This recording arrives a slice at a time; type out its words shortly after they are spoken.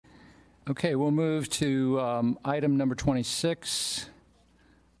Okay, we'll move to item number 26,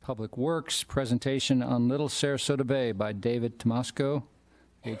 Public Works, presentation on Little Sarasota Bay by David Tomasko,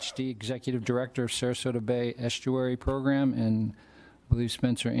 HD Executive Director of Sarasota Bay Estuary Program, and I believe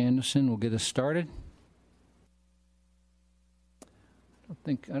Spencer Anderson will get us started.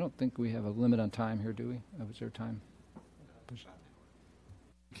 I don't think we have a limit on time here, do we? Was there time? That's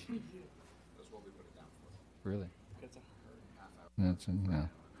what we put it down for. Really? That's yeah.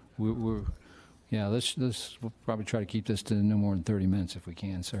 We'll probably try to keep this to no more than 30 minutes if we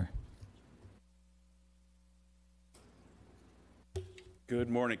can, sir. Good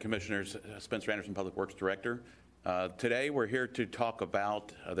morning, Commissioners. Spencer Anderson, Public Works Director. Today we're here to talk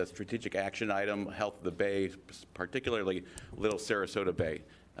about the strategic action item, Health of the Bay, particularly Little Sarasota Bay.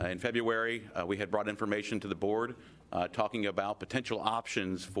 In February, we had brought information to the board talking about potential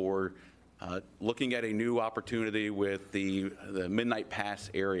options for looking at a new opportunity with the Midnight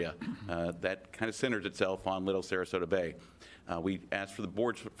Pass area that kind of centers itself on Little Sarasota Bay. We asked for the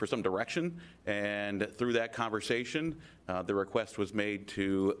board for some direction, and through that conversation, the request was made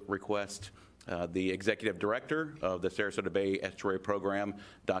to request the Executive Director of the Sarasota Bay Estuary Program,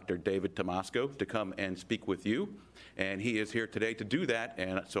 Dr. David Tomasko, to come and speak with you. And he is here today to do that,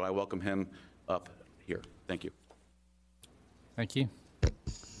 and so I welcome him up here. Thank you. Thank you.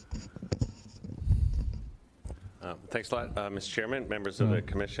 Thanks a lot, Mr. Chairman, members of the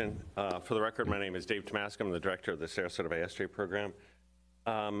Commission. For the record, my name is Dave Tomasko. I'm the Director of the Sarasota Bay Estuary Program.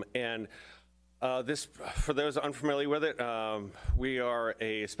 For those unfamiliar with it, we are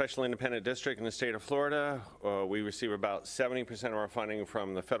a special independent district in the state of Florida. We receive about 70% of our funding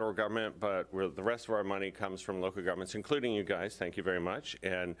from the federal government, but the rest of our money comes from local governments, including you guys. Thank you very much.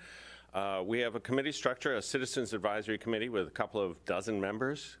 And we have a committee structure, a Citizens Advisory Committee with a couple of dozen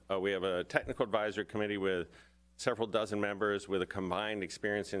members. We have a Technical Advisory Committee with several dozen members with a combined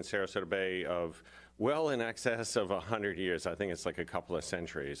experience in Sarasota Bay of well in excess of 100 years. I think it's like a couple of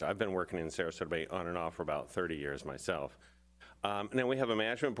centuries. I've been working in Sarasota Bay on and off for about 30 years myself. And then we have a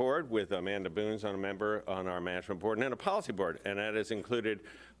management board with Amanda Boone's on a member on our management board, and then a policy board. And that has included,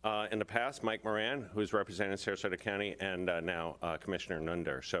 in the past, Mike Moran, who's represented Sarasota County, and now Commissioner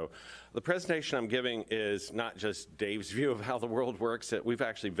Nunder. So the presentation I'm giving is not just Dave's view of how the world works. We've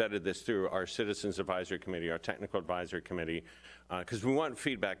actually vetted this through our Citizens Advisory Committee, our Technical Advisory Committee, because we want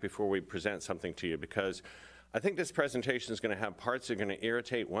feedback before we present something to you, because I think this presentation is going to have parts that are going to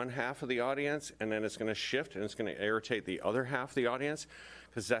irritate one half of the audience, and then it's going to shift and it's going to irritate the other half of the audience,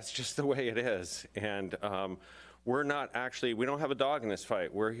 because that's just the way it is. And we don't have a dog in this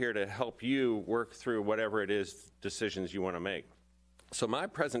fight. We're here to help you work through whatever it is decisions you want to make. So my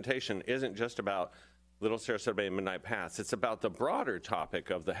presentation isn't just about Little Sarasota Bay and Midnight Pass. It's about the broader topic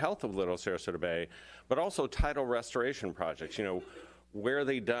of the health of Little Sarasota Bay, but also tidal restoration projects. You know, where are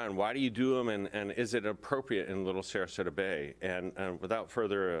they done? Why do you do them? And is it appropriate in Little Sarasota Bay? And without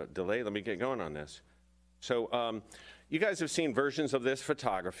further delay, let me get going on this. So you guys have seen versions of this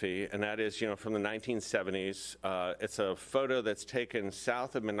photography, and that is, from the 1970s. It's a photo that's taken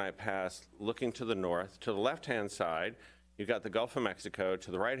south of Midnight Pass, looking to the north. To the left-hand side, you've got the Gulf of Mexico.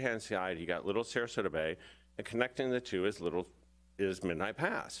 To the right-hand side, you got Little Sarasota Bay, and connecting the two is Midnight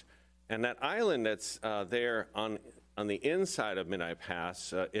Pass. And that island that's there on the inside of Midnight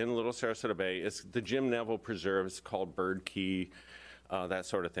Pass in Little Sarasota Bay is the Jim Neville Preserve. It's called Bird Key, that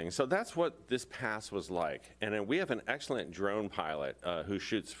sort of thing. So that's what this pass was like. And then we have an excellent drone pilot who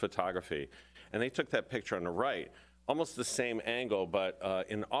shoots photography. And they took that picture on the right, almost the same angle, but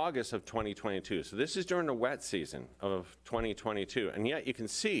in August of 2022. So this is during the wet season of 2022. And yet you can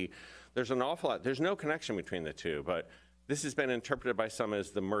see there's an awful lot. There's no connection between the two, but this has been interpreted by some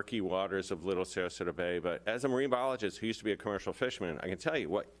as the murky waters of Little Sarasota Bay, but as a marine biologist who used to be a commercial fisherman, I can tell you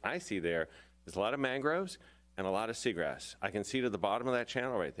what I see there is a lot of mangroves and a lot of seagrass. I can see to the bottom of that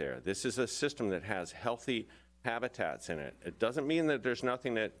channel right there. This is a system that has healthy habitats in it. It doesn't mean that there's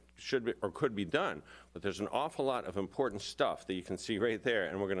nothing that should be or could be done, but there's an awful lot of important stuff that you can see right there,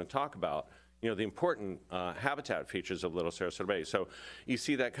 and we're going to talk about the important habitat features of Little Sarasota Bay. So you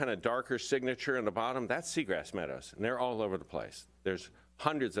see that kind of darker signature in the bottom, that's seagrass meadows, and they're all over the place. There's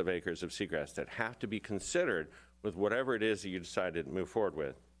hundreds of acres of seagrass that have to be considered with whatever it is that you decided to move forward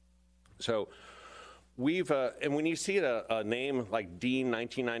with. So we've, and when you see a name like Dean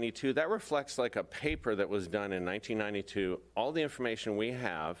 1992, that reflects like a paper that was done in 1992. All the information we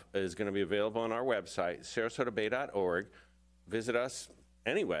have is going to be available on our website, sarasotobay.org. Visit us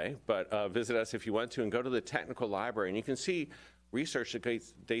anyway, but visit us if you want to, and go to the technical library, and you can see research that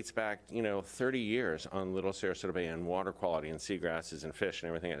dates back 30 years on Little Sarasota Bay and water quality and seagrasses and fish and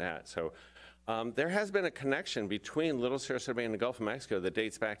everything like that. So There has been a connection between Little Sarasota Bay and the Gulf of Mexico that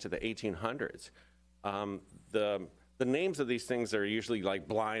dates back to the 1800s. The names of these things are usually like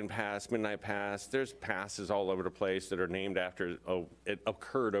Blind Pass, Midnight Pass. There's passes all over the place that are named after, it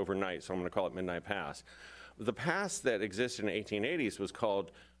occurred overnight, so I'm going to call it Midnight Pass. The pass that existed in the 1880s was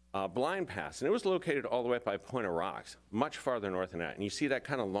called Blind Pass, and it was located all the way up by Point of Rocks, much farther north than that. And you see that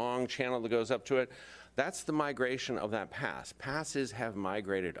kind of long channel that goes up to it? That's the migration of that pass. Passes have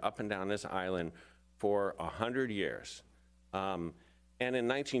migrated up and down this island for 100 years. And in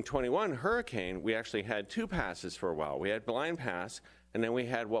 1921 hurricane, we actually had two passes for a while. We had Blind Pass, and then we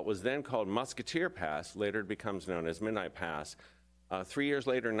had what was then called Musketeer Pass, later it becomes known as Midnight Pass. 3 years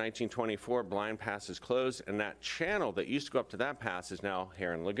later, in 1924, Blind Pass is closed, and that channel that used to go up to that pass is now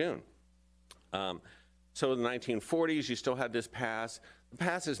Heron Lagoon. So in the 1940s, you still had this pass. The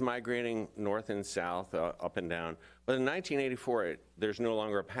pass is migrating north and south, up and down. But in 1984, there's no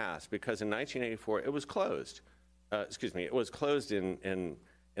longer a pass, because in 1984, it was closed. It was closed in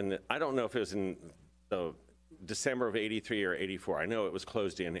I don't know if it was in the December of 83 or 84. I know it was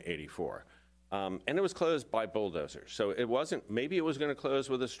closed in 84. And it was closed by bulldozers. So it wasn't, maybe it was going to close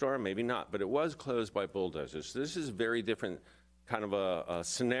with a storm, maybe not, but it was closed by bulldozers. So this is a very different kind of a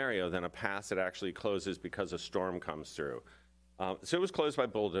scenario than a pass that actually closes because a storm comes through. So it was closed by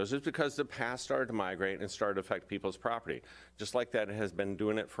bulldozers because the pass started to migrate and started to affect people's property. Just like that, it has been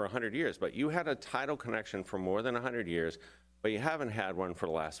doing it for 100 years. But you had a tidal connection for more than 100 years, but you haven't had one for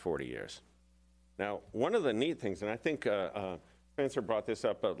the last 40 years. Now, one of the neat things, and I think Spencer brought this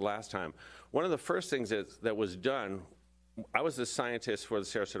up last time, one of the first things that was done, I was the scientist for the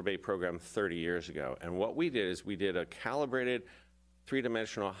Sarasota Bay program 30 years ago, and what we did is we did a calibrated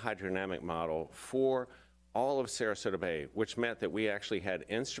three-dimensional hydrodynamic model for all of Sarasota Bay, which meant that we actually had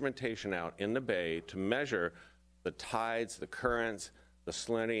instrumentation out in the bay to measure the tides, the currents, the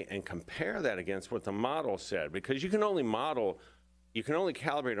salinity, and compare that against what the model said, because you can only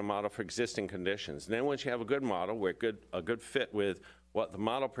calibrate a model for existing conditions. And then once you have a good model, where a good fit with what the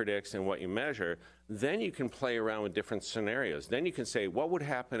model predicts and what you measure, then you can play around with different scenarios. Then you can say, what would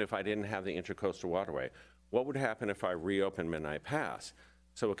happen if I didn't have the Intracoastal Waterway? What would happen if I reopened Midnight Pass?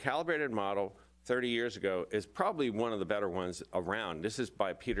 So a calibrated model 30 years ago is probably one of the better ones around. This is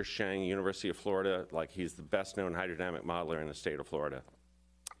by Peter Sheng, University of Florida. Like, he's the best known hydrodynamic modeler in the state of Florida.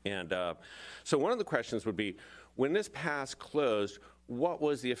 And so one of the questions would be, when this pass closed, what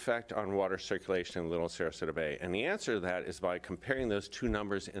was the effect on water circulation in Little Sarasota Bay? And the answer to that is by comparing those two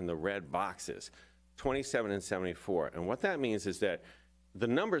numbers in the red boxes, 27 and 74. And what that means is that the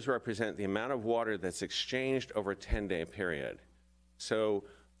numbers represent the amount of water that's exchanged over a 10-day period. So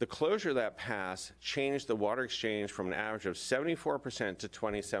the closure of that pass changed the water exchange from an average of 74% to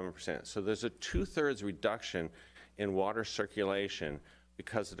 27%. So there's a 2/3 reduction in water circulation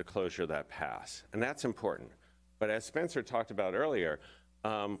because of the closure of that pass. And that's important. But as Spencer talked about earlier,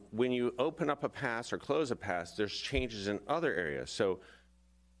 when you open up a pass or close a pass, there's changes in other areas. So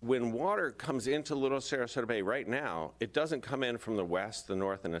when water comes into Little Sarasota Bay right now, it doesn't come in from the west, the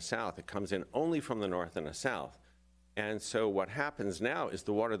north, and the south. It comes in only from the north and the south. And so what happens now is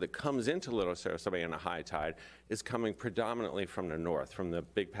the water that comes into Little Sarasota Bay in a high tide is coming predominantly from the north, from the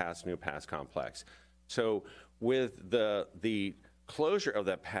Big Pass, New Pass complex. So with the closure of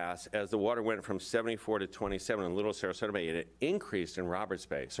that pass, as the water went from 74 to 27 in Little Sarasota Bay, it increased in Roberts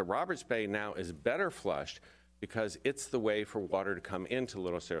Bay. So Roberts Bay now is better flushed because it's the way for water to come into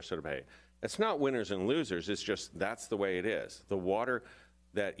Little Sarasota Bay. It's not winners and losers, it's just that's the way it is. The water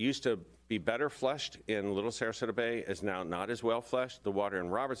that used to be better flushed in Little Sarasota Bay is now not as well flushed. The water in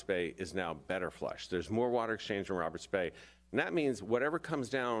Roberts Bay is now better flushed. There's more water exchange in Roberts Bay. And that means whatever comes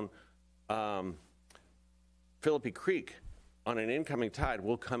down Philippi Creek on an incoming tide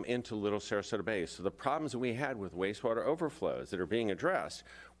will come into Little Sarasota Bay. So the problems that we had with wastewater overflows that are being addressed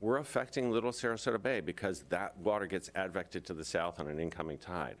were affecting Little Sarasota Bay because that water gets advected to the south on an incoming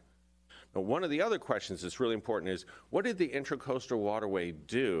tide. Now, one of the other questions that's really important is, what did the Intracoastal Waterway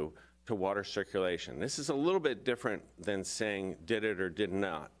do to water circulation? This is a little bit different than saying did it or did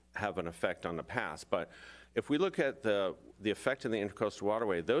not have an effect on the pass. But if we look at the effect of the Intracoastal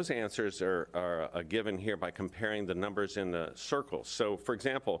Waterway, those answers are given here by comparing the numbers in the circles. So, for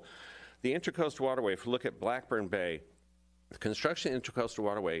example, the Intracoastal Waterway, if we look at Blackburn Bay, the construction of the Intracoastal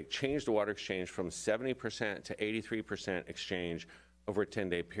Waterway changed the water exchange from 70% to 83% exchange over a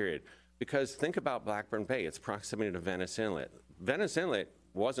 10-day period. Because think about Blackburn Bay, its proximity to Venice Inlet. Venice Inlet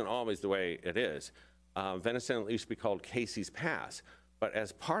wasn't always the way it is. Venice Inlet used to be called Casey's Pass. But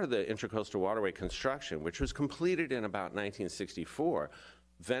as part of the Intracoastal Waterway construction, which was completed in about 1964,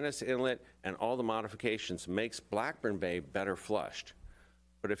 Venice Inlet and all the modifications makes Blackburn Bay better flushed.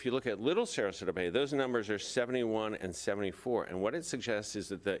 But if you look at Little Sarasota Bay, those numbers are 71 and 74. And what it suggests is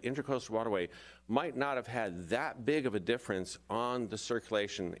that the Intracoastal Waterway might not have had that big of a difference on the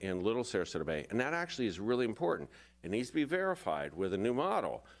circulation in Little Sarasota Bay. And that actually is really important. It needs to be verified with a new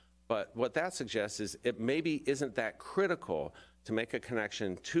model. But what that suggests is it maybe isn't that critical to make a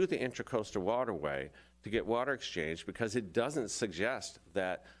connection to the Intracoastal Waterway to get water exchange, because it doesn't suggest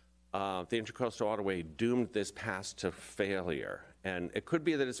that the Intracoastal Waterway doomed this pass to failure. And it could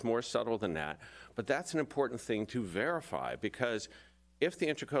be that it's more subtle than that, but that's an important thing to verify, because if the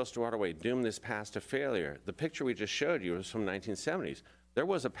Intracoastal Waterway doomed this pass to failure, the picture we just showed you was from 1970s. There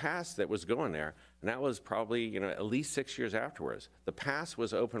was a pass that was going there, and that was probably, at least 6 years afterwards. The pass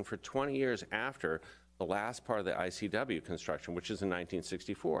was open for 20 years after the last part of the ICW construction, which is in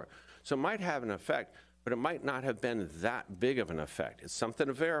 1964. So it might have an effect, but it might not have been that big of an effect. It's something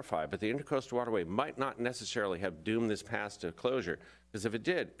to verify, but the Intracoastal Waterway might not necessarily have doomed this pass to closure, because if it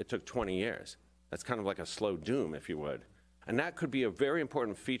did, it took 20 years. That's kind of like a slow doom, if you would. And that could be a very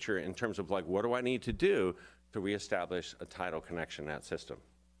important feature in terms of like, what do I need to do to reestablish a tidal connection in that system?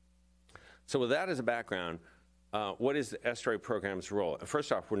 So with that as a background, what is the estuary program's role?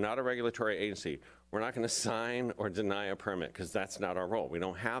 First off, we're not a regulatory agency. We're not going to sign or deny a permit, because that's not our role. We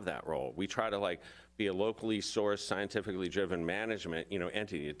don't have that role. We try to be a locally sourced, scientifically driven management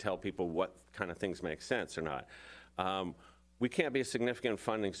entity to tell people what kind of things make sense or not. We can't be a significant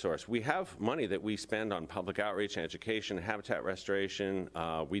funding source. We have money that we spend on public outreach and education, habitat restoration.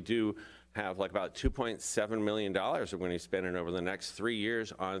 We do have about $2.7 million that we're going to be spending over the next 3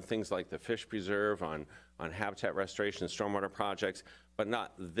 years on things like the fish preserve, on habitat restoration, stormwater projects, but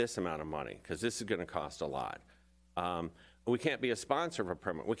not this amount of money, because this is going to cost a lot. We can't be a sponsor of a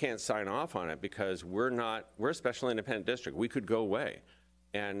permit. We can't sign off on it because we're a special independent district. We could go away.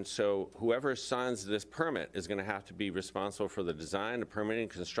 And so whoever signs this permit is going to have to be responsible for the design, the permitting,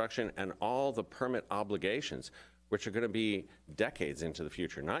 construction, and all the permit obligations, which are going to be decades into the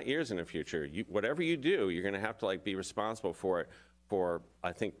future, not years in the future. Whatever you do, you're going to have to be responsible for it for,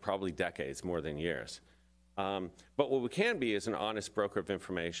 I think, probably decades more than years. But what we can be is an honest broker of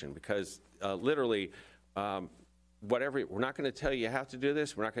information, because literally, we're not going to tell you have to do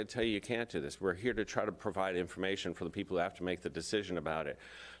this. We're not going to tell you you can't do this. We're here to try to provide information for the people who have to make the decision about it.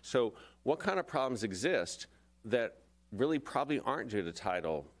 So what kind of problems exist that really probably aren't due to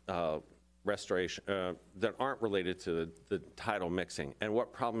tidal restoration, that aren't related to the tidal mixing? And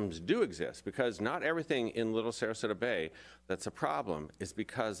what problems do exist? Because not everything in Little Sarasota Bay that's a problem is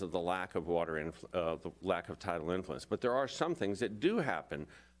because of the lack of the lack of tidal influence. But there are some things that do happen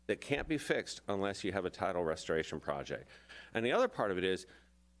that can't be fixed unless you have a tidal restoration project. And the other part of it is,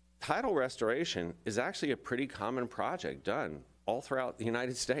 tidal restoration is actually a pretty common project done all throughout the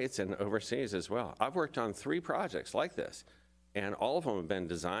United States and overseas as well. I've worked on 3 projects like this, and all of them have been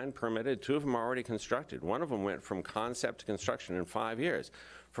designed, permitted. 2 of them are already constructed. One of them went from concept to construction in 5 years.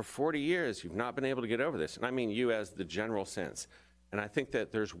 For 40 years, you've not been able to get over this. And I mean you as the general sense. And I think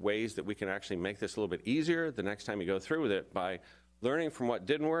that there's ways that we can actually make this a little bit easier the next time you go through with it, by learning from what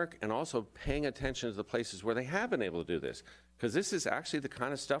didn't work and also paying attention to the places where they have been able to do this. Because this is actually the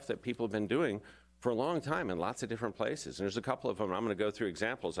kind of stuff that people have been doing for a long time in lots of different places. And there's a couple of them I'm going to go through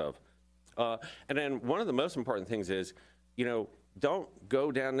examples of. And then one of the most important things is, don't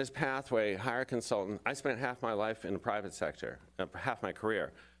go down this pathway, hire a consultant. I spent half my life in the private sector, half my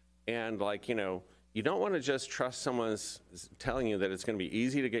career. And you don't want to just trust someone's telling you that it's going to be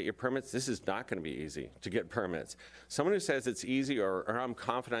easy to get your permits. This is not going to be easy to get permits. Someone who says it's easy or I'm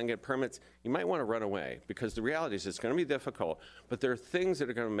confident I can get permits, you might want to run away, because the reality is it's going to be difficult, but there are things that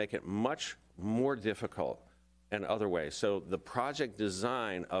are going to make it much more difficult in other ways. So the project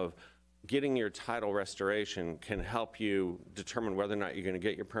design of getting your tidal restoration can help you determine whether or not you're going to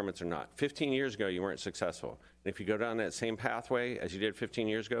get your permits or not. 15 years ago, you weren't successful. And if you go down that same pathway as you did 15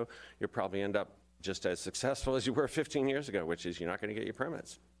 years ago, you'll probably end up just as successful as you were 15 years ago, which is you're not going to get your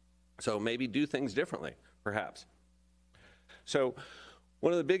permits. So maybe do things differently, perhaps. So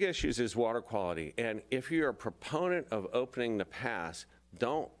one of the big issues is water quality. And if you're a proponent of opening the pass,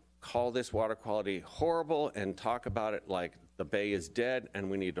 don't call this water quality horrible and talk about it like the bay is dead and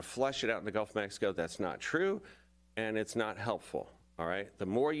we need to flush it out in the Gulf of Mexico. That's not true, and it's not helpful, all right? The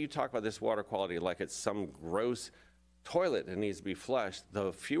more you talk about this water quality like it's some gross toilet that needs to be flushed,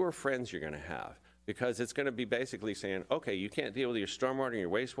 the fewer friends you're going to have. Because it's going to be basically saying, okay, you can't deal with your stormwater and your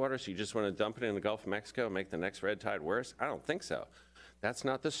wastewater, so you just want to dump it in the Gulf of Mexico and make the next red tide worse? I don't think so. That's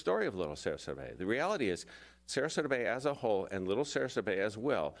not the story of Little Sarasota Bay. The reality is Sarasota Bay as a whole, and Little Sarasota Bay as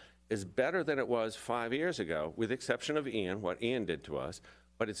well, is better than it was 5 years ago, with the exception of Ian, what Ian did to us,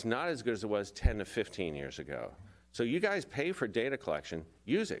 but it's not as good as it was 10 to 15 years ago. So you guys pay for data collection,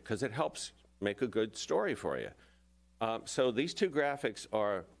 use it, because it helps make a good story for you. So these two graphics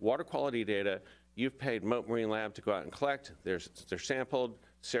are water quality data. You've paid Moat Marine Lab to go out and collect. They're sampled.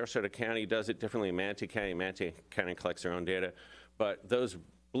 Sarasota County does it differently. Manatee County collects their own data. But those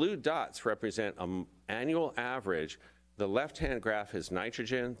blue dots represent an annual average. The left-hand graph is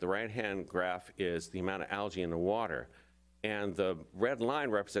nitrogen. The right-hand graph is the amount of algae in the water. And the red line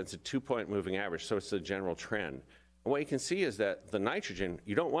represents a 2-point moving average, so it's the general trend. And what you can see is that the nitrogen,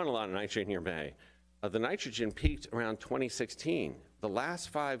 you don't want a lot of nitrogen in your bay. The nitrogen peaked around 2016. The last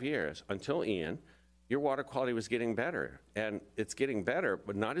 5 years, until Ian, your water quality was getting better. And it's getting better,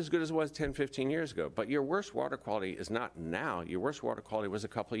 but not as good as it was 10, 15 years ago. But your worst water quality is not now. Your worst water quality was a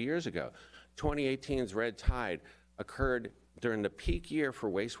couple of years ago. 2018's red tide occurred during the peak year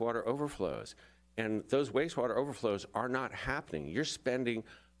for wastewater overflows. And those wastewater overflows are not happening. You're spending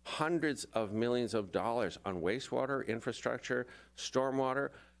hundreds of millions of dollars on wastewater infrastructure, stormwater,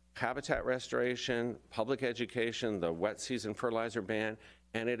 habitat restoration, public education, the wet season fertilizer ban,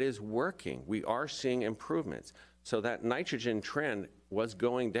 and it is working. We are seeing improvements. So that nitrogen trend was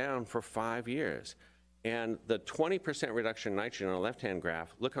going down for 5 years. And the 20% reduction in nitrogen on the left-hand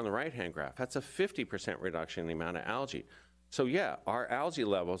graph, look on the right-hand graph, that's a 50% reduction in the amount of algae. So yeah, our algae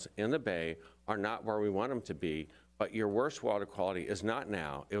levels in the bay are not where we want them to be, but your worst water quality is not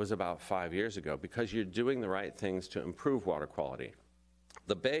now. It was about 5 years ago, because you're doing the right things to improve water quality.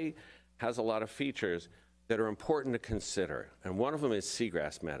 The bay has a lot of features that are important to consider, and one of them is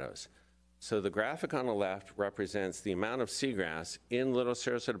seagrass meadows. So the graphic on the left represents the amount of seagrass in Little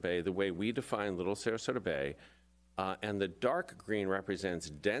Sarasota Bay, the way we define Little Sarasota Bay, and the dark green represents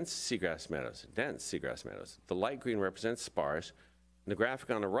dense seagrass meadows. The light green represents sparse. And the graphic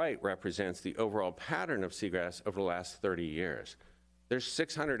on the right represents the overall pattern of seagrass over the last 30 years. There's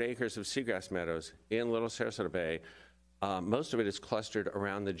 600 acres of seagrass meadows in Little Sarasota Bay. Most of it is clustered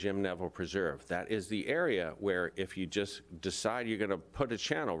around the Jim Neville Preserve. That is the area where if you just decide you're going to put a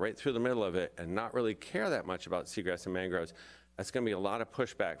channel right through the middle of it and not really care that much about seagrass and mangroves, that's going to be a lot of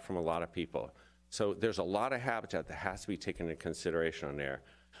pushback from a lot of people. So there's a lot of habitat that has to be taken into consideration on there.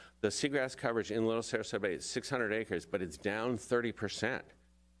 The seagrass coverage in Little Sarasota Bay is 600 acres, but it's down 30%.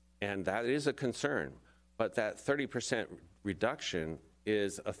 And that is a concern. But that 30% reduction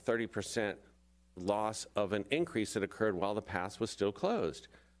is a 30% loss of an increase that occurred while the pass was still closed.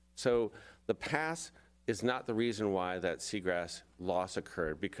 So the pass is not the reason why that seagrass loss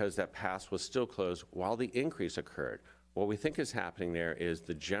occurred, because that pass was still closed while the increase occurred. What we think is happening there is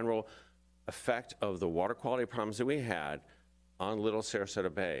the general effect of the water quality problems that we had on Little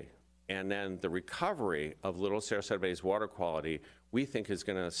Sarasota Bay. And then the recovery of Little Sarasota Bay's water quality, we think, is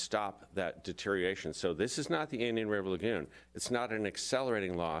going to stop that deterioration. So this is not the Indian River Lagoon. It's not an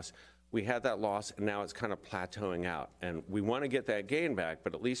accelerating loss. We had that loss, and now it's kind of plateauing out. And we want to get that gain back,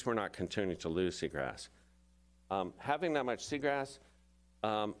 but at least we're not continuing to lose seagrass. Having that much seagrass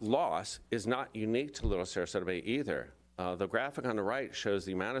loss is not unique to Little Sarasota Bay either. The graphic on the right shows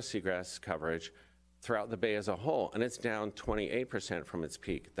the amount of seagrass coverage throughout the bay as a whole, and it's down 28% from its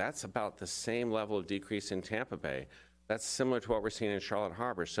peak. That's about the same level of decrease in Tampa Bay. That's similar to what we're seeing in Charlotte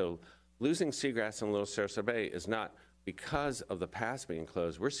Harbor. So losing seagrass in Little Sarasota Bay is not because of the pass being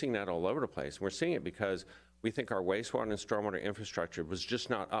closed. We're seeing that all over the place. We're seeing it because we think our wastewater and stormwater infrastructure was just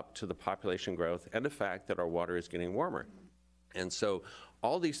not up to the population growth and the fact that our water is getting warmer. And so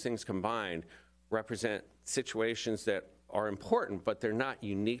all these things combined represent situations that are important, but they're not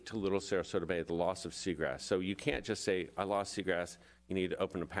unique to Little Sarasota Bay, the loss of seagrass. So you can't just say, I lost seagrass, you need to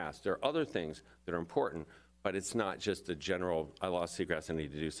open a pass. There are other things that are important, but it's not just the general, I lost seagrass, I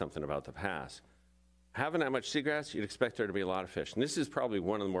need to do something about the pass. Having that much seagrass, you'd expect there to be a lot of fish. And this is probably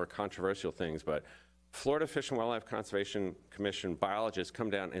one of the more controversial things, but Florida Fish and Wildlife Conservation Commission biologists come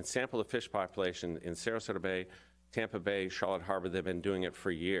down and sample the fish population in Sarasota Bay, Tampa Bay, Charlotte Harbor. They've been doing it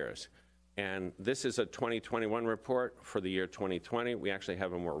for years. And this is a 2021 report for the year 2020. We actually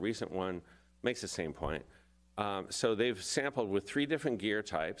have a more recent one, makes the same point. So they've sampled with 3 different gear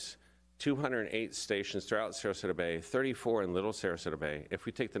types, 208 stations throughout Sarasota Bay, 34 in Little Sarasota Bay. If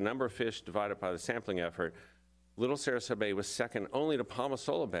we take the number of fish divided by the sampling effort, Little Sarasota Bay was second only to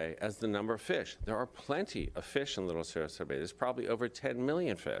Palmasola Bay as the number of fish. There are plenty of fish in Little Sarasota Bay. There's probably over 10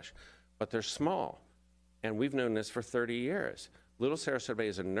 million fish, but they're small. And we've known this for 30 years. Little Sarasota Bay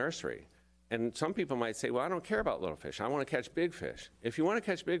is a nursery. And some people might say, well, I don't care about little fish. I want to catch big fish. If you want to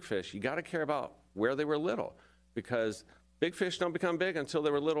catch big fish, you got to care about where they were little, because big fish don't become big until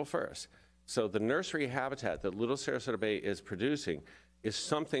they were little first. So the nursery habitat that Little Sarasota Bay is producing is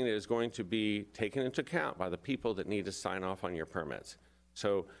something that is going to be taken into account by the people that need to sign off on your permits.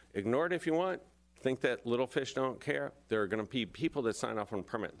 So ignore it if you want, think that little fish don't care. There are going to be people that sign off on a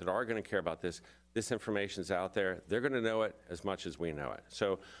permit that are going to care about this. This information's out there. They're going to know it as much as we know it.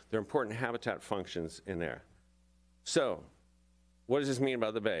 So there are important habitat functions in there. So what does this mean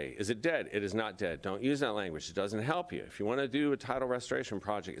about the bay? Is it dead? It is not dead. Don't use that language. It doesn't help you. If you want to do a tidal restoration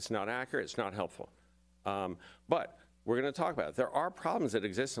project, it's not accurate. It's not helpful. But we're going to talk about it. There are problems that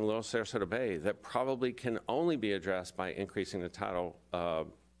exist in Little Sarasota Bay that probably can only be addressed by increasing the tidal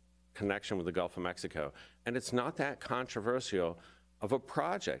connection with the Gulf of Mexico. And it's not that controversial of a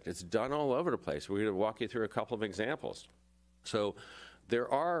project. It's done all over the place. We're going to walk you through a couple of examples. So there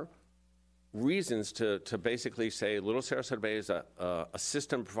are reasons to basically say Little Sarasota Bay is a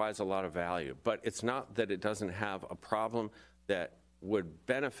system provides a lot of value, but it's not that it doesn't have a problem that would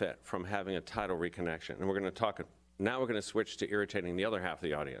benefit from having a tidal reconnection. And we're going to talk, now we're going to switch to irritating the other half of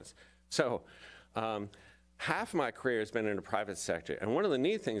the audience. So half my career has been in the private sector. And one of the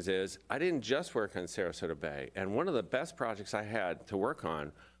neat things is I didn't just work on Sarasota Bay. And one of the best projects I had to work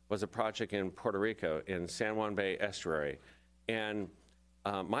on was a project in Puerto Rico in San Juan Bay Estuary. And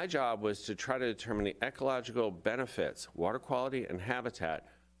my job was to try to determine the ecological benefits, water quality and habitat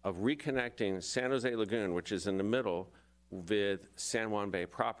of reconnecting San Jose Lagoon, which is in the middle, with San Juan Bay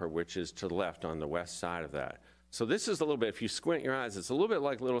proper, which is to the left on the west side of that. So this is a little bit, if you squint your eyes, it's a little bit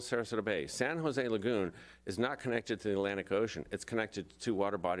like Little Sarasota Bay. San Jose Lagoon is not connected to the Atlantic Ocean. It's connected to two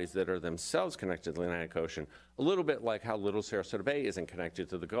water bodies that are themselves connected to the Atlantic Ocean. A little bit like how Little Sarasota Bay isn't connected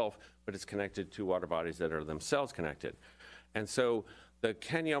to the Gulf, but it's connected to water bodies that are themselves connected. And so the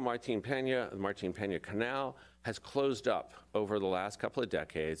Martin Pena Canal has closed up over the last couple of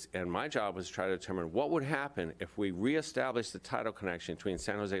decades, and my job was to try to determine what would happen if we reestablished the tidal connection between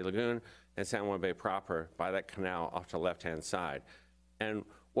San Jose Lagoon and San Juan Bay proper by that canal off the left-hand side. And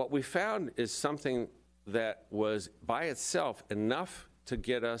what we found is something that was by itself enough to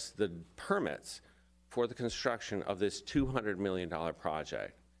get us the permits for the construction of this $200 million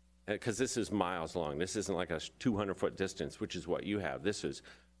project. Because this is miles long. This isn't like a 200-foot distance, which is what you have. This is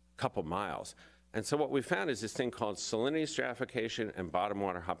a couple miles. And so what we found is this thing called salinity stratification and bottom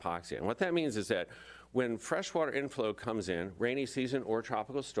water hypoxia. And what that means is that when freshwater inflow comes in, rainy season or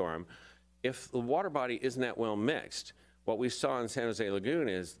tropical storm, if the water body isn't that well mixed, what we saw in San Jose Lagoon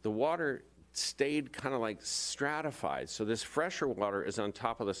is the water stayed kind of like stratified. So this fresher water is on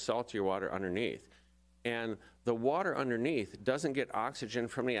top of the saltier water underneath. And the water underneath doesn't get oxygen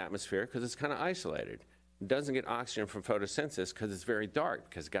from the atmosphere because it's kind of isolated. It doesn't get oxygen from photosynthesis because it's very dark,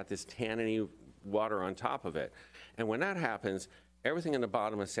 because it's got this tanniny water on top of it. And when that happens, everything in the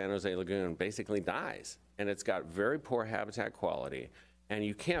bottom of San Jose Lagoon basically dies. And it's got very poor habitat quality. And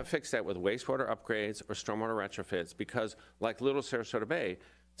you can't fix that with wastewater upgrades or stormwater retrofits because, like Little Sarasota Bay,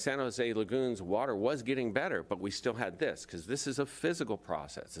 San Jose Lagoon's water was getting better, but we still had this, because this is a physical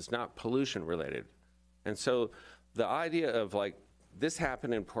process. It's not pollution related. And so the idea of like this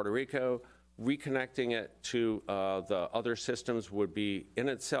happened in Puerto Rico, reconnecting it to the other systems would be in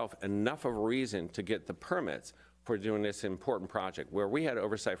itself enough of a reason to get the permits for doing this important project, where we had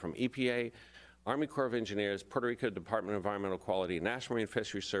oversight from EPA, Army Corps of Engineers, Puerto Rico Department of Environmental Quality, National Marine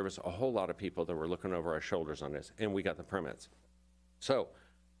Fisheries Service, a whole lot of people that were looking over our shoulders on this, and we got the permits. So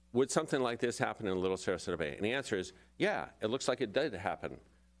would something like this happen in Little Sarasota Bay? And the answer is, yeah, it looks like it did happen.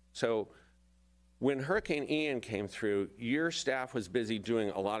 So when Hurricane Ian came through, your staff was busy doing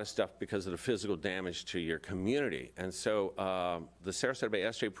a lot of stuff because of the physical damage to your community. And so the Sarasota Bay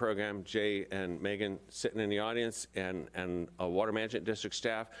Estuary Program, Jay and Megan sitting in the audience, and a Water Management District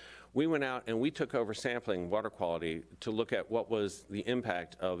staff, we went out and we took over sampling water quality to look at what was the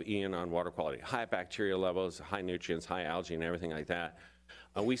impact of Ian on water quality. High bacteria levels, high nutrients, high algae, and everything like that.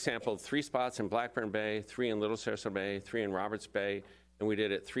 We sampled 3 spots in Blackburn Bay, 3 in Little Sarasota Bay, 3 in Roberts Bay, and we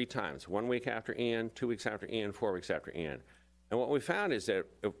did it 3 times, 1 week after Ian, 2 weeks after Ian, 4 weeks after Ian. And what we found is that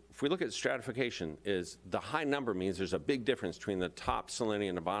if we look at stratification, is the high number means there's a big difference between the top salinity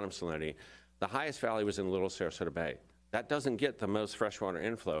and the bottom salinity. The highest value was in Little Sarasota Bay. That doesn't get the most freshwater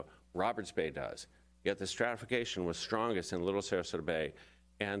inflow. Roberts Bay does. Yet the stratification was strongest in Little Sarasota Bay,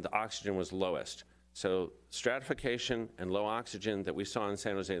 and the oxygen was lowest. So stratification and low oxygen that we saw in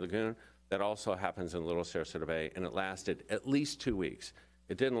San Jose Lagoon, that also happens in Little Sarasota Bay, and it lasted at least 2 weeks.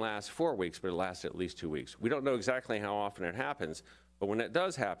 It didn't last 4 weeks, but it lasted at least 2 weeks. We don't know exactly how often it happens, but when it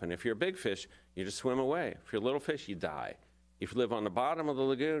does happen, if you're a big fish, you just swim away. If you're a little fish, you die. If you live on the bottom of the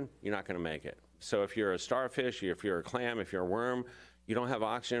lagoon, you're not going to make it. So if you're a starfish, if you're a clam, if you're a worm, you don't have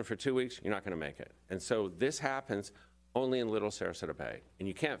oxygen for 2 weeks, you're not going to make it. And so this happens only in Little Sarasota Bay. And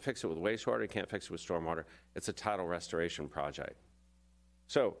you can't fix it with wastewater, you can't fix it with stormwater. It's a tidal restoration project.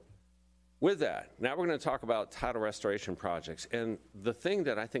 So With that, now we're going to talk about tidal restoration projects. And the thing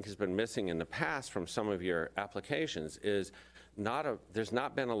that I think has been missing in the past from some of your applications is there's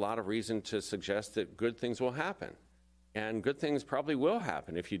not been a lot of reason to suggest that good things will happen. And good things probably will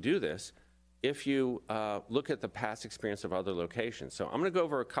happen if you do this, if you look at the past experience of other locations. So I'm going to go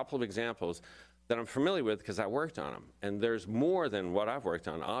over a couple of examples that I'm familiar with because I worked on them. And there's more than what I've worked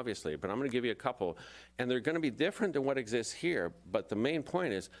on, obviously, but I'm going to give you a couple. And they're going to be different than what exists here, but the main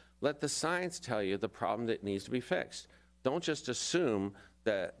point is let the science tell you the problem that needs to be fixed. Don't just assume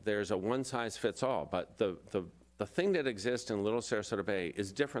that there's a one-size-fits-all, but the thing that exists in Little Sarasota Bay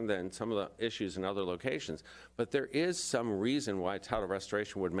is different than some of the issues in other locations, but there is some reason why tidal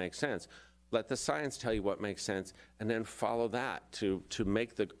restoration would make sense. Let the science tell you what makes sense, and then follow that to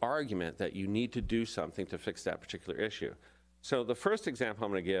make the argument that you need to do something to fix that particular issue. So the first example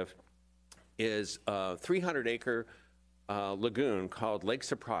I'm going to give is a 300-acre lagoon called Lake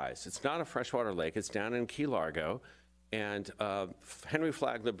Surprise. It's not a freshwater lake. It's down in Key Largo, and Henry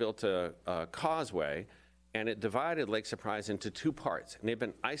Flagler built a causeway, and it divided Lake Surprise into two parts, and they've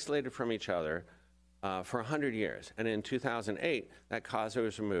been isolated from each other for 100 years. And in 2008, that causeway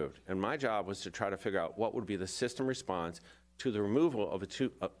was removed. And my job was to try to figure out what would be the system response to the removal of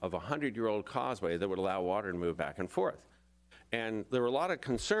a 100-year-old causeway that would allow water to move back and forth. And there were a lot of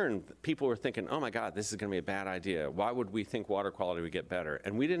concern. People were thinking, oh my God, this is going to be a bad idea. Why would we think water quality would get better?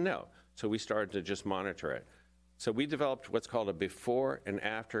 And we didn't know. So we started to just monitor it. So we developed what's called a before and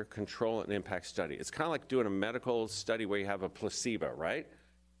after control and impact study. It's kind of like doing a medical study where you have a placebo, right?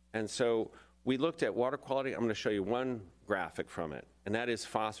 And so we looked at water quality. I'm going to show you one graphic from it, and that is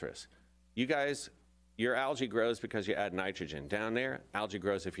phosphorus. You guys, your algae grows because you add nitrogen. Down there, algae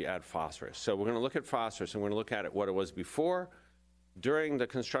grows if you add phosphorus. So we're going to look at phosphorus, and we're going to look at it what it was before, during the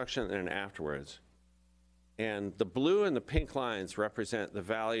construction, and afterwards. And the blue and the pink lines represent the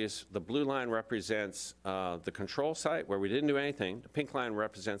values. The blue line represents the control site where we didn't do anything. The pink line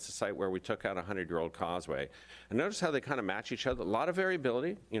represents the site where we took out a 100-year-old causeway. And notice how they kind of match each other. A lot of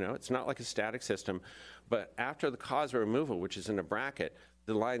variability. You know, it's not like a static system. But after the causeway removal, which is in a bracket,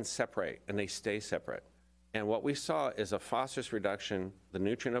 the lines separate, and they stay separate. And what we saw is a phosphorus reduction, the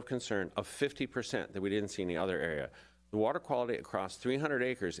nutrient of concern, of 50% that we didn't see in the other area. The water quality across 300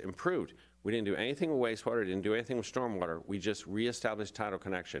 acres improved. We didn't do anything with wastewater, didn't do anything with stormwater. We just reestablished tidal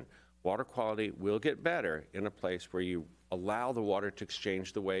connection. Water quality will get better in a place where you allow the water to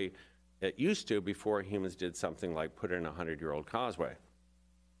exchange the way it used to before humans did something like put in a 100-year-old causeway.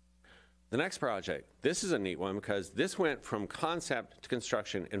 The next project, this is a neat one because this went from concept to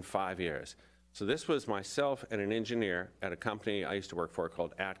construction in 5 years. So this was myself and an engineer at a company I used to work for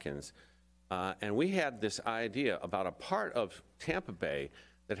called Atkins. And we had this idea about a part of Tampa Bay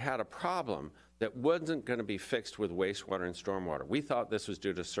that had a problem that wasn't going to be fixed with wastewater and stormwater. We thought this was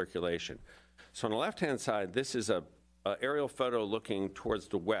due to circulation. So on the left-hand side, this is a aerial photo looking towards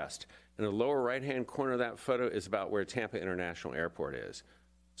the west. In the lower right-hand corner of that photo is about where Tampa International Airport is.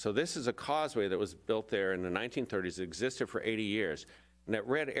 So this is a causeway that was built there in the 1930s. It existed for 80 years. And that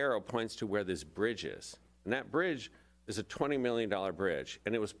red arrow points to where this bridge is. And that bridge is a $20 million bridge.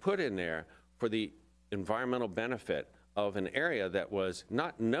 And it was put in there for the environmental benefit of an area that was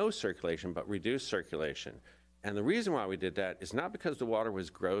not no circulation, but reduced circulation. And the reason why we did that is not because the water was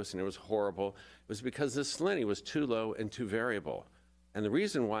gross and it was horrible. It was because the salinity was too low and too variable. And the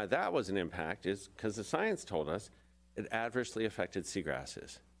reason why that was an impact is because the science told us it adversely affected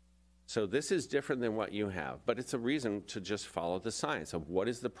seagrasses. So this is different than what you have, but it's a reason to just follow the science of what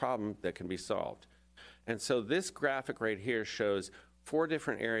is the problem that can be solved. And so this graphic right here shows 4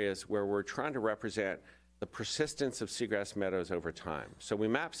 different areas where we're trying to represent the persistence of seagrass meadows over time. So we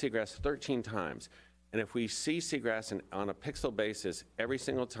map seagrass 13 times, and if we see seagrass on a pixel basis, every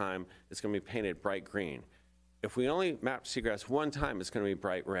single time it's going to be painted bright green. If we only map seagrass 1 time, it's going to be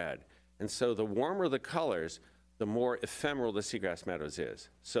bright red. And so the warmer the colors, the more ephemeral the seagrass meadows is.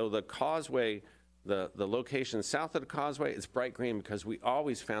 So the causeway, the location south of the causeway is bright green because we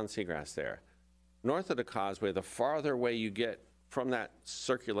always found seagrass there. North of the causeway, the farther away you get from that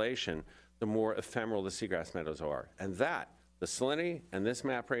circulation, the more ephemeral the seagrass meadows are. And that, the salinity and this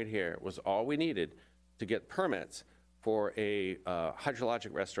map right here, was all we needed to get permits for a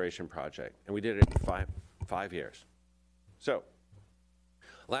hydrologic restoration project. And we did it in five years. So,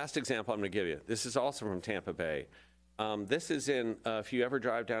 last example I'm going to give you. This is also from Tampa Bay. This is in, if you ever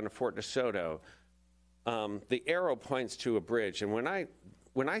drive down to Fort DeSoto, the arrow points to a bridge. And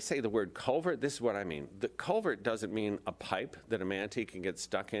when I say the word culvert, this is what I mean. The culvert doesn't mean a pipe that a manatee can get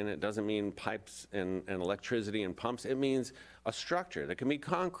stuck in. It doesn't mean pipes and electricity and pumps. It means a structure that can be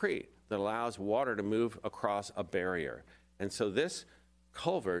concrete that allows water to move across a barrier. And so this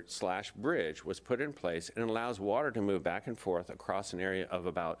culvert/bridge was put in place and allows water to move back and forth across an area of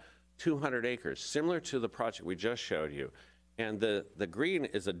about 200 acres, similar to the project we just showed you. And the green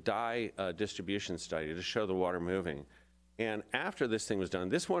is a dye distribution study to show the water moving. And after this thing was done,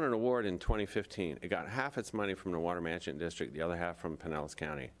 this won an award in 2015. It got half its money from the Water Management District, the other half from Pinellas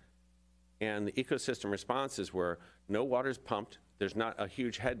County. And the ecosystem responses were no water's pumped. There's not a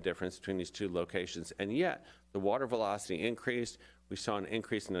huge head difference between these two locations. And yet, the water velocity increased. We saw an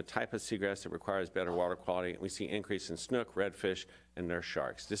increase in the type of seagrass that requires better water quality. And we see increase in snook, redfish, and nurse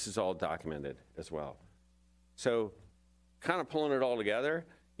sharks. This is all documented as well. So kind of pulling it all together,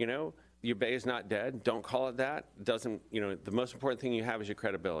 you know, your bay is not dead. Don't call it that. Doesn't, you know, the most important thing you have is your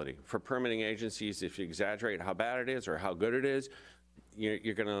credibility. For permitting agencies, if you exaggerate how bad it is or how good it is,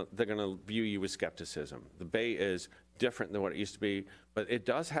 they're gonna view you with skepticism. The bay is different than what it used to be, but it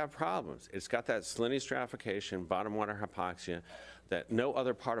does have problems. It's got that salinity stratification, bottom water hypoxia that no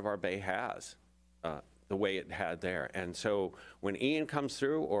other part of our bay has the way it had there. And so when Ian comes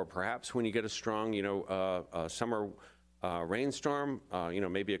through, or perhaps when you get a strong, summer rainstorm,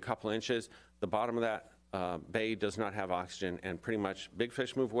 maybe a couple inches, the bottom of that bay does not have oxygen, and pretty much big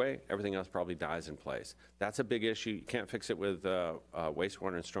fish move away, everything else probably dies in place. That's a big issue. You can't fix it with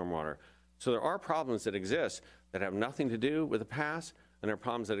wastewater and stormwater. So there are problems that exist that have nothing to do with the past, and there are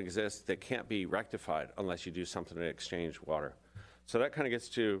problems that exist that can't be rectified unless you do something to exchange water. So that kind of gets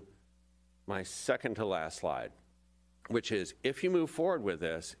to my second to last slide, which is if you move forward with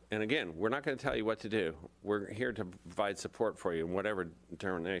this, and again, we're not going to tell you what to do. We're here to provide support for you in whatever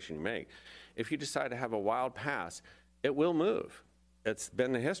determination you make. If you decide to have a wild pass, it will move. It's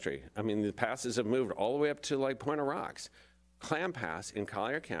been the history. I mean, the passes have moved all the way up to like Point of Rocks. Clam Pass in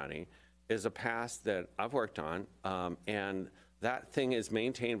Collier County is a pass that I've worked on, and that thing is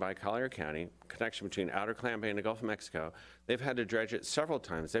maintained by Collier County, connection between Outer Clam Bay and the Gulf of Mexico. They've had to dredge it several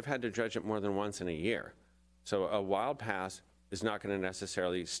times. They've had to dredge it more than once in a year. So a wild pass is not going to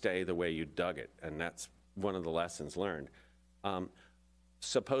necessarily stay the way you dug it, and that's one of the lessons learned.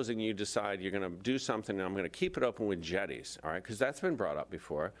 Supposing you decide you're going to do something and I'm going to keep it open with jetties, all right, because that's been brought up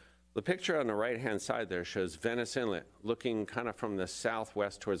before. The picture on the right-hand side there shows Venice Inlet looking kind of from the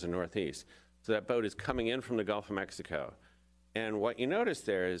southwest towards the northeast. So that boat is coming in from the Gulf of Mexico. And what you notice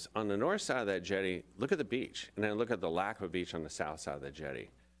there is on the north side of that jetty, look at the beach, and then look at the lack of a beach on the south side of the jetty.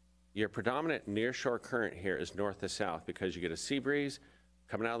 Your predominant nearshore current here is north to south because you get a sea breeze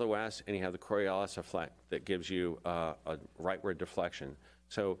coming out of the west, and you have the Coriolis effect that gives you a rightward deflection.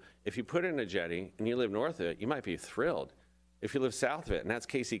 So if you put in a jetty and you live north of it, you might be thrilled. If you live south of it, and that's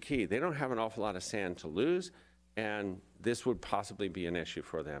Casey Key, they don't have an awful lot of sand to lose, and this would possibly be an issue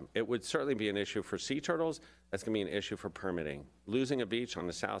for them. It would certainly be an issue for sea turtles. That's going to be an issue for permitting. Losing a beach on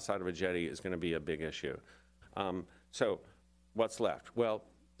the south side of a jetty is going to be a big issue. So what's left? Well,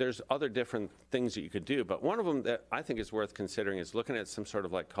 there's other different things that you could do, but one of them that I think is worth considering is looking at some sort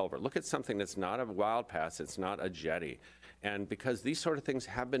of like culvert. Look at something that's not a wild pass, it's not a jetty. And because these sort of things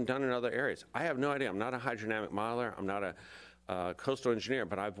have been done in other areas. I have no idea. I'm not a hydrodynamic modeler. I'm not a coastal engineer,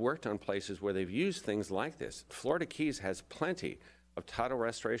 but I've worked on places where they've used things like this. Florida Keys has plenty of tidal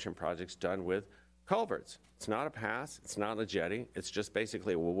restoration projects done with culverts. It's not a pass, it's not a jetty, it's just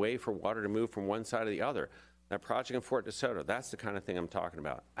basically a way for water to move from one side to the other. That project in Fort DeSoto, that's the kind of thing I'm talking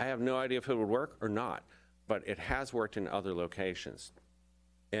about. I have no idea if it would work or not, but it has worked in other locations.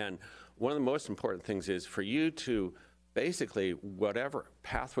 And one of the most important things is for you to basically, whatever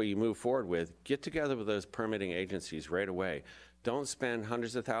pathway you move forward with, get together with those permitting agencies right away. Don't spend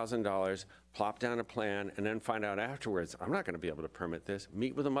hundreds of thousands of dollars, plop down a plan, and then find out afterwards, I'm not going to be able to permit this.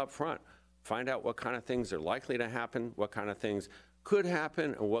 Meet with them up front. Find out what kind of things are likely to happen, what kind of things could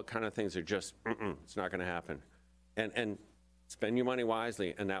happen, and what kind of things are just, it's not going to happen. And spend your money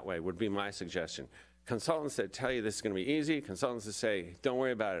wisely in that way would be my suggestion. Consultants that tell you this is going to be easy, consultants that say, don't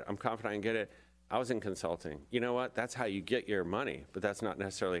worry about it, I'm confident I can get it. I was in consulting. You know what? That's how you get your money, but that's not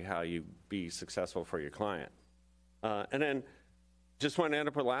necessarily how you be successful for your client. And then just want to end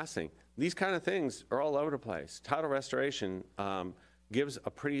up with the last thing. These kind of things are all over the place. Tidal restoration gives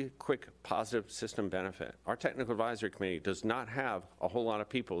a pretty quick positive system benefit. Our technical advisory committee does not have a whole lot of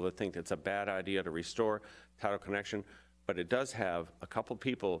people that think it's a bad idea to restore tidal connection, but it does have a couple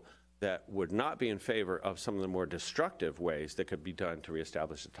people that would not be in favor of some of the more destructive ways that could be done to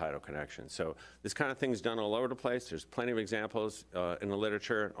reestablish the tidal connection. So this kind of thing is done all over the place. There's plenty of examples in the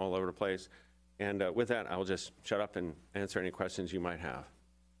literature all over the place. And with that, I will just shut up and answer any questions you might have.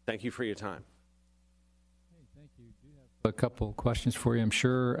 Thank you for your time. Hey, thank you. Do have a couple questions for you, I'm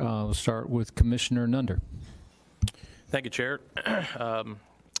sure. We'll start with Commissioner Nunder. Thank you, Chair.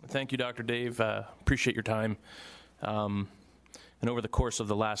 Thank you, Dr. Dave. Appreciate your time. And over the course of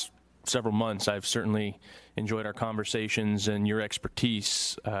the last several months, I've certainly enjoyed our conversations and your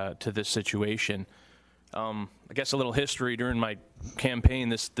expertise to this situation. I guess a little history. During my campaign,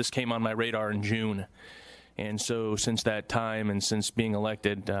 this came on my radar in June. And so since that time and since being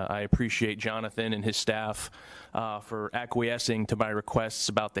elected, I appreciate Jonathan and his staff for acquiescing to my requests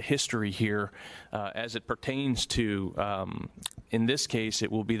about the history here as it pertains to, in this case,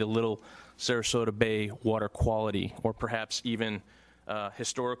 it will be the Little Sarasota Bay water quality, or perhaps even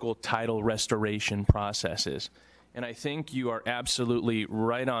historical tidal restoration processes. And I think you are absolutely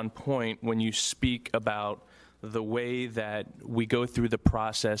right on point when you speak about the way that we go through the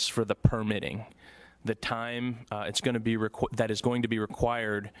process for the permitting. The time that is going to be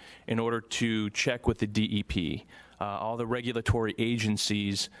required in order to check with the DEP, all the regulatory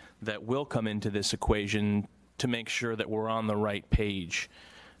agencies that will come into this equation to make sure that we're on the right page.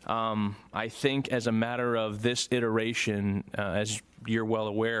 I think as a matter of this iteration, as you're well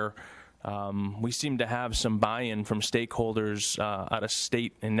aware, we seem to have some buy-in from stakeholders at a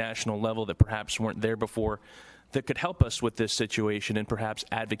state and national level that perhaps weren't there before, that could help us with this situation and perhaps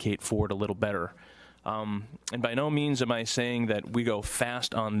advocate for it a little better. And by no means am I saying that we go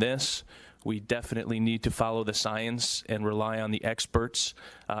fast on this. We definitely need to follow the science and rely on the experts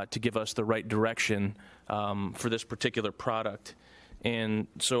to give us the right direction for this particular product. And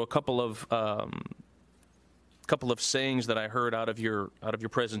so a couple of sayings that I heard out of your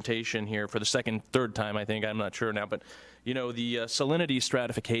presentation here for the third time, I think, I'm not sure now, but you know, the salinity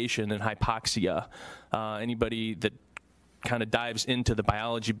stratification and hypoxia. Anybody that kind of dives into the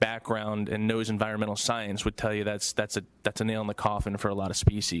biology background and knows environmental science would tell you that's a nail in the coffin for a lot of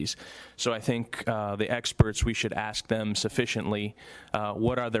species. So I think the experts, we should ask them sufficiently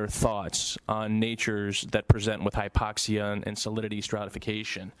what are their thoughts on natures that present with hypoxia and salinity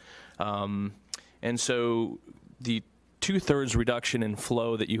stratification. And so the 2/3 reduction in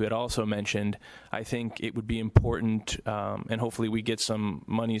flow that you had also mentioned, I think it would be important, and hopefully we get some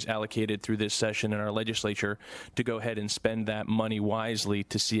monies allocated through this session in our legislature to go ahead and spend that money wisely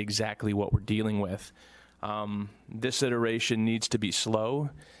to see exactly what we're dealing with. This iteration needs to be slow,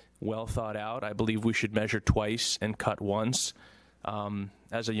 well thought out. I believe we should measure twice and cut once.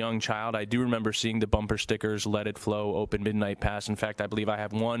 As a young child, I do remember seeing the bumper stickers, let it flow, open midnight pass. In fact, I believe I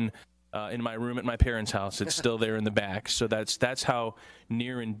have one in my room at my parents' house. It's still there in the back. So that's how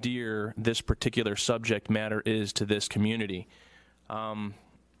near and dear this particular subject matter is to this community.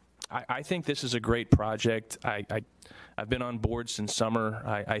 I think this is a great project. I've been on board since summer.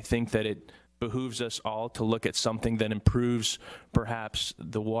 I think that it behooves us all to look at something that improves perhaps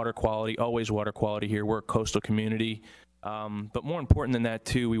the water quality, always water quality here. We're a coastal community. But more important than that,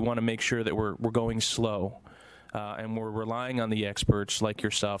 too, we want to make sure that we're going slow. And we're relying on the experts like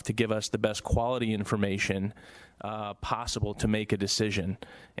yourself to give us the best quality information possible to make a decision.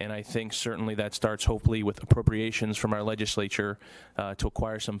 And I think certainly that starts hopefully with appropriations from our legislature to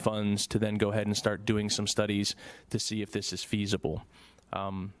acquire some funds to then go ahead and start doing some studies to see if this is feasible.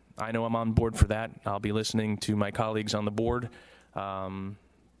 I know I'm on board for that. I'll be listening to my colleagues on the board.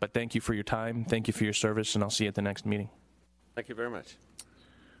 But thank you for your time. Thank you for your service, and I'll see you at the next meeting. Thank you very much.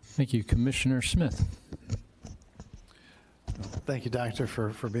 Thank you. Commissioner Smith. Thank you, Doctor,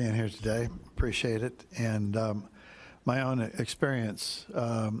 for being here today. Appreciate it. And my own experience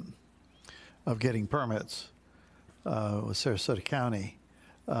of getting permits with Sarasota County,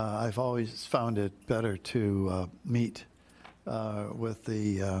 I've always found it better to meet with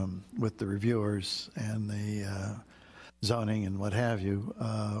the reviewers and the zoning and what have you.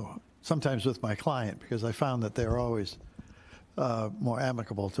 Sometimes with my client, because I found that they're always more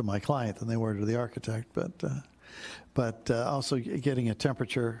amicable to my client than they were to the architect. But also getting a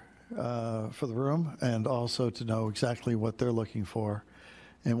temperature for the room, and also to know exactly what they're looking for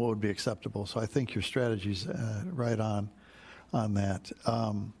and what would be acceptable. So I think your strategy's right on that.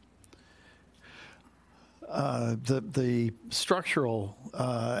 The structural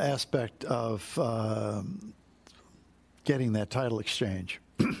aspect of getting that title exchange,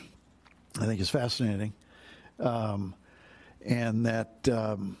 I think, is fascinating, and that.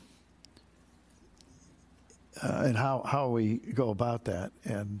 And how we go about that,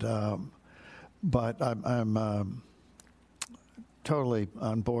 and but I'm totally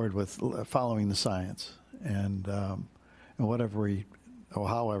on board with following the science, and however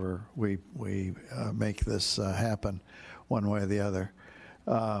we make this happen, one way or the other.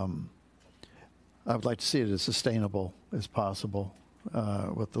 I would like to see it as sustainable as possible,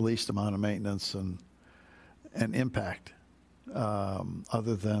 with the least amount of maintenance and impact,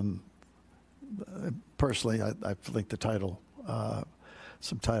 other than. Personally, I think the title,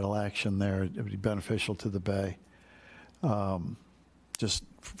 some title action there, it would be beneficial to the bay. just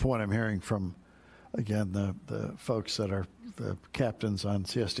from what I'm hearing from, again, the folks that are the captains on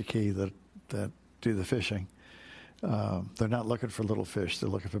Siesta Key that do the fishing, they're not looking for little fish. They're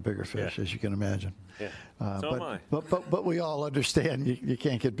looking for bigger fish, as you can imagine. Yeah. So am I. But we all understand you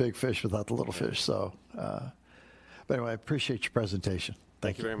can't get big fish without the little fish. So, but anyway, I appreciate your presentation.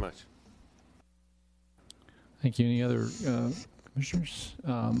 Thank you very much. Thank you. Any other commissioners?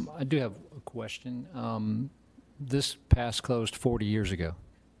 I do have a question. This pass closed 40 years ago,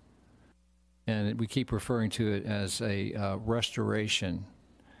 and we keep referring to it as a restoration.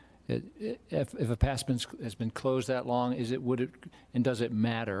 If a pass has been closed that long, and does it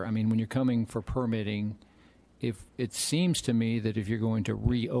matter? I mean, when you're coming for permitting, if it seems to me that if you're going to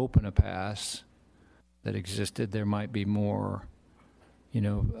reopen a pass that existed, there might be more,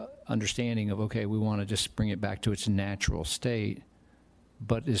 understanding of, okay, we want to just bring it back to its natural state.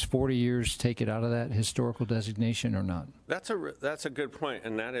 But is 40 years take it out of that historical designation or not? That's a good point,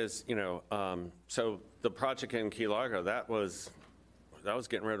 and that is, so the project in Key Largo, that was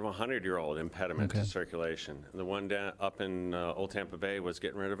getting rid of a 100-year-old impediment to circulation. The one down up in Old Tampa Bay was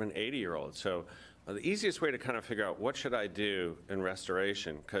getting rid of an 80-year-old. So the easiest way to kind of figure out what should I do in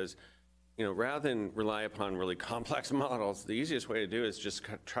restoration, because rather than rely upon really complex models, the easiest way to do is just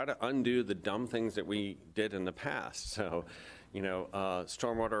try to undo the dumb things that we did in the past. So,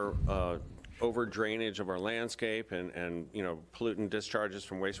 stormwater over drainage of our landscape and pollutant discharges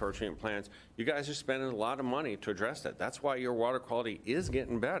from wastewater treatment plants. You guys are spending a lot of money to address that. That's why your water quality is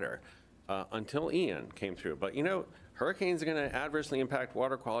getting better until Ian came through. But hurricanes are going to adversely impact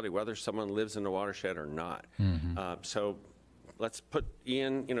water quality whether someone lives in the watershed or not. So let's put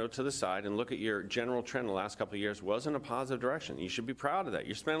Ian, to the side and look at your general trend the last couple of years was in a positive direction. You should be proud of that.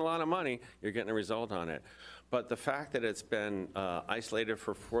 You're spending a lot of money, you're getting a result on it. But the fact that it's been isolated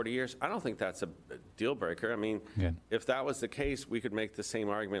for 40 years, I don't think that's a deal breaker. I mean, if that was the case, we could make the same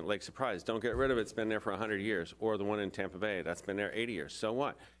argument Lake Surprise. Don't get rid of it, it's been there for 100 years. Or the one in Tampa Bay, that's been there 80 years. So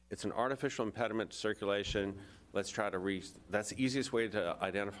what? It's an artificial impediment to circulation. Let's try to that's the easiest way to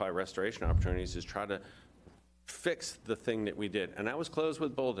identify restoration opportunities is try to fix the thing that we did. And that was closed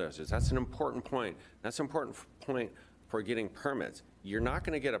with bulldozers. That's an important point. That's an important point for getting permits. You're not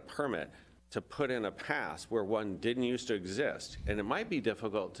going to get a permit to put in a pass where one didn't used to exist. And it might be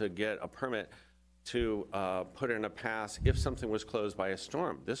difficult to get a permit to put in a pass if something was closed by a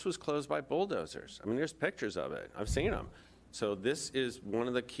storm. This was closed by bulldozers. I mean, there's pictures of it. I've seen them. So this is one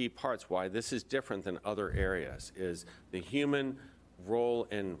of the key parts why this is different than other areas, is the human role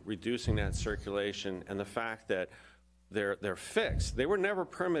in reducing that circulation and the fact that they're fixed. They were never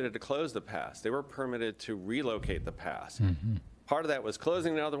permitted to close the pass. They were permitted to relocate the pass. Part of that was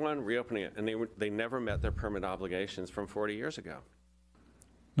closing the other one, reopening it, and they never met their permit obligations from 40 years ago.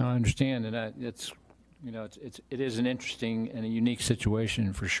 No, I understand, and it is an interesting and a unique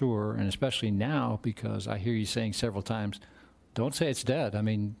situation for sure, and especially now because I hear you saying several times, don't say it's dead. I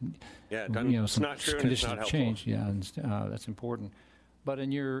mean, it's some not true and conditions it's not have helpful. changed. Yeah, and that's important. But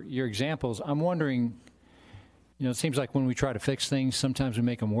in your examples, I'm wondering. It seems like when we try to fix things, sometimes we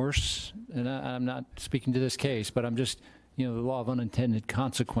make them worse. And I'm not speaking to this case, but I'm just. The law of unintended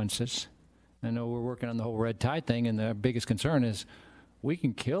consequences. I know we're working on the whole red tide thing, and the biggest concern is we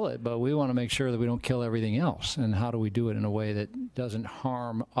can kill it, but we want to make sure that we don't kill everything else. And how do we do it in a way that doesn't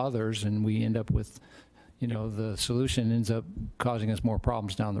harm others, and we end up with, the solution ends up causing us more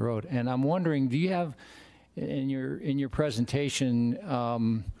problems down the road. And I'm wondering, do you have, in your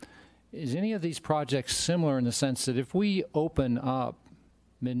presentation, is any of these projects similar in the sense that if we open up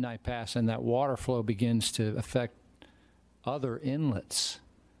Midnight Pass and that water flow begins to affect other inlets,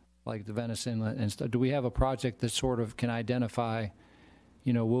 like the Venice Inlet and stuff, do we have a project that sort of can identify,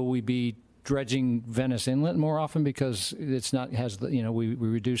 will we be dredging Venice Inlet more often because it's not, we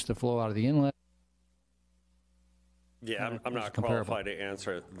reduce the flow out of the inlet? Yeah, I'm not qualified to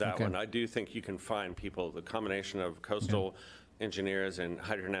answer that one. I do think you can find people, the combination of coastal engineers and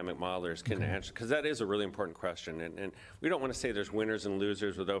hydrodynamic modelers can answer, because that is a really important question. And we don't want to say there's winners and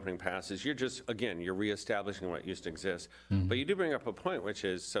losers with opening passes. You're just, again, you're reestablishing what used to exist. But you do bring up a point, which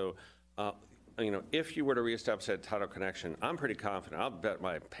is, if you were to reestablish that tidal connection, I'm pretty confident, I'll bet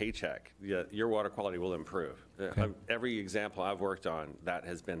my paycheck, your water quality will improve. Every example I've worked on, that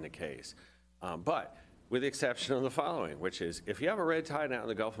has been the case. But with the exception of the following, which is if you have a red tide out in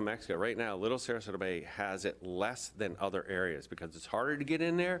the Gulf of Mexico, right now, Little Sarasota Bay has it less than other areas because it's harder to get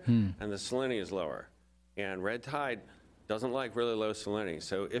in there and the salinity is lower. And red tide doesn't like really low salinity.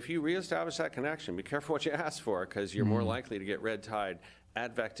 So if you reestablish that connection, be careful what you ask for because you're more likely to get red tide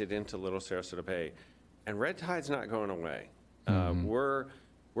advected into Little Sarasota Bay. And red tide's not going away. We're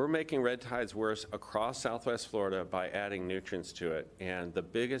We're making red tides worse across Southwest Florida by adding nutrients to it. And the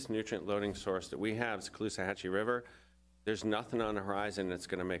biggest nutrient loading source that we have is the Caloosahatchee River. There's nothing on the horizon that's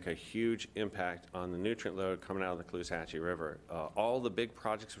going to make a huge impact on the nutrient load coming out of the Caloosahatchee River. All the big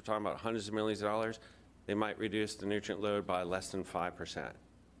projects we're talking about, hundreds of millions of dollars, they might reduce the nutrient load by less than 5%.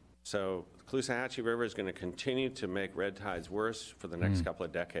 So the Caloosahatchee River is going to continue to make red tides worse for the next couple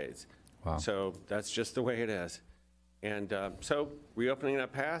of decades. Wow. So that's just the way it is. And so reopening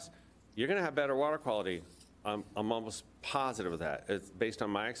that pass, you're going to have better water quality. I'm almost positive of that. It's based on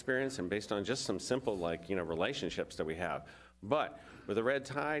my experience and based on just some simple, like, relationships that we have. But with a red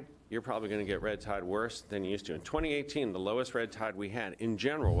tide, you're probably going to get red tide worse than you used to. In 2018, the lowest red tide we had in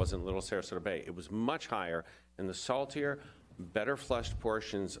general was in Little Sarasota Bay. It was much higher in the saltier, better flushed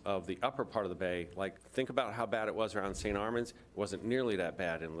portions of the upper part of the bay. Like, think about how bad it was around St. Armands. It wasn't nearly that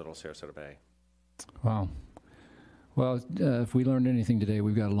bad in Little Sarasota Bay. Wow. Well, if we learned anything today,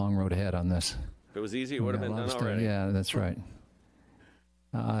 we've got a long road ahead on this. If it was easy, it would have been done already. Yeah, that's right.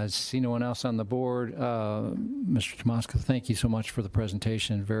 I see no one else on the board. Mr. Tomasko, thank you so much for the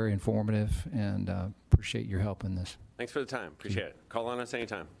presentation. Very informative, and appreciate your help in this. Thanks for the time. Appreciate it. Call on us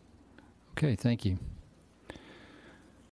anytime. Okay, thank you.